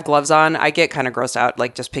if I have gloves on, I get kind of grossed out,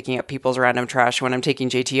 like just picking up people's random trash when I'm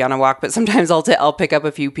taking JT on a walk. But sometimes I'll pick up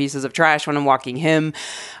a few pieces of trash when I'm walking him.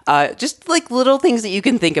 Just like little things that you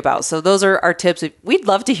can think about. So those are our tips. We'd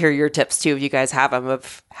love to hear your tips too, if you guys have them,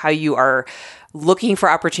 of how you are looking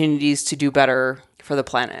for opportunities to do better for the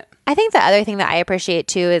planet. I think the other thing that I appreciate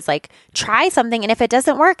too is like, try something, and if it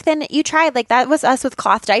doesn't work, then you tried. Like that was us with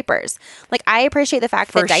cloth diapers. Like I appreciate the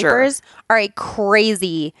fact that diapers are a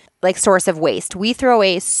crazy like source of waste. We throw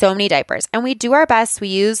away so many diapers, and we do our best. We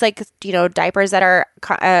use like diapers that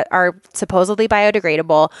are supposedly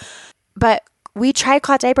biodegradable, but we tried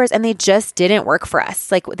cloth diapers and they just didn't work for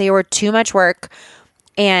us. Like they were too much work,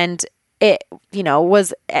 and it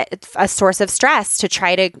was a source of stress to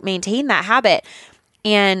try to maintain that habit.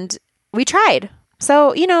 And we tried.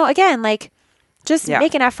 So, again, like just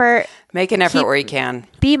make an effort. Make an effort where you can.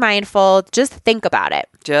 Be mindful. Just think about it.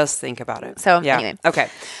 So, anyway. Okay.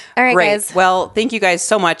 All right, great, guys. Well, thank you guys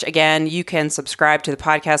so much. Again, you can subscribe to the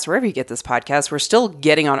podcast wherever you get this podcast. We're still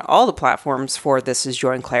getting on all the platforms for This Is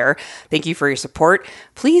Joy and Claire. Thank you for your support.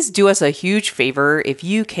 Please do us a huge favor. If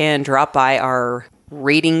you can drop by our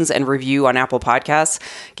ratings and review on Apple Podcasts.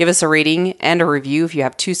 Give us a rating and a review. If you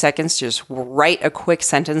have 2 seconds, just write a quick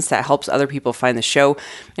sentence that helps other people find the show,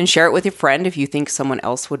 and share it with your friend if you think someone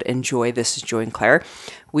else would enjoy This Is Joy and Claire.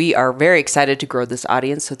 We are very excited to grow this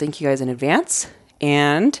audience, so thank you guys in advance.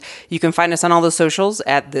 And you can find us on all the socials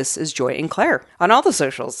at This Is Joy and Claire. On all the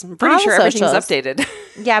socials. I'm pretty sure everything's updated.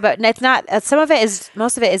 Yeah, but it's not. Most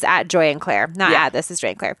of it is at Joy and Claire, not at This Is Joy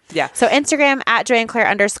and Claire. Yeah. So Instagram at Joy and Claire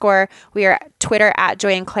 _. We are Twitter at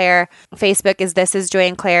Joy and Claire. Facebook is This Is Joy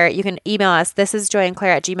and Claire. You can email us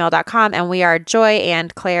thisisjoyandclaire@gmail.com, and we are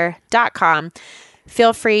joyandclaire.com.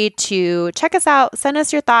 feel free to check us out. Send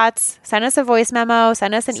us your thoughts. Send us a voice memo.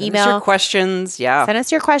 Send us an email. Send us your questions. Yeah. Send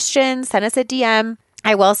us your questions. Send us a DM.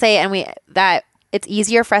 I will say, that it's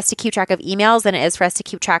easier for us to keep track of emails than it is for us to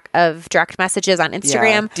keep track of direct messages on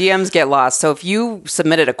Instagram. Yeah, DMs get lost. So if you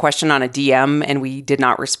submitted a question on a DM and we did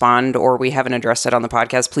not respond or we haven't addressed it on the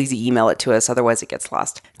podcast, please email it to us. Otherwise, it gets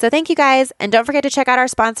lost. So thank you guys. And don't forget to check out our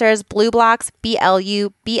sponsors, BlueBlox,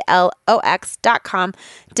 BLUBLOX.com.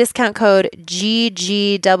 Discount code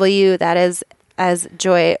GGW. That is, as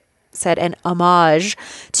Joy said, an homage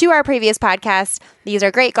to our previous podcast. These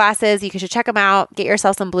are great glasses. You should check them out. Get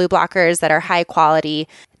yourself some blue blockers that are high quality.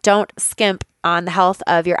 Don't skimp on the health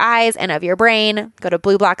of your eyes and of your brain. Go to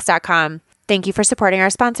blueblocks.com. Thank you for supporting our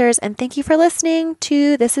sponsors, and thank you for listening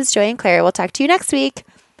to This is Joy and Claire. We'll talk to you next week.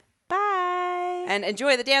 Bye. And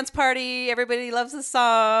enjoy the dance party. Everybody loves the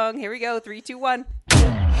song. Here we go. 3, 2, 1.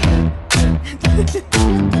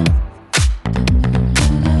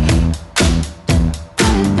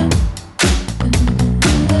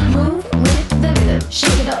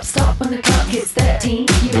 Shake it up, stop when the clock hits 13.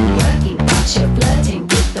 You've been working, but you're flirting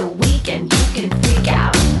with the weekend. You can freak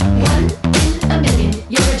out. 1 in a million.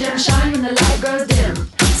 You're a gem, shine when the light grows dim.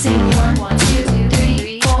 Sing 1, 2,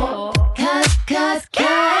 3, 4. Cause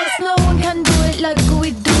no one can do it like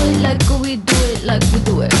we do it, like we do it, like we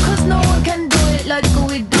do it.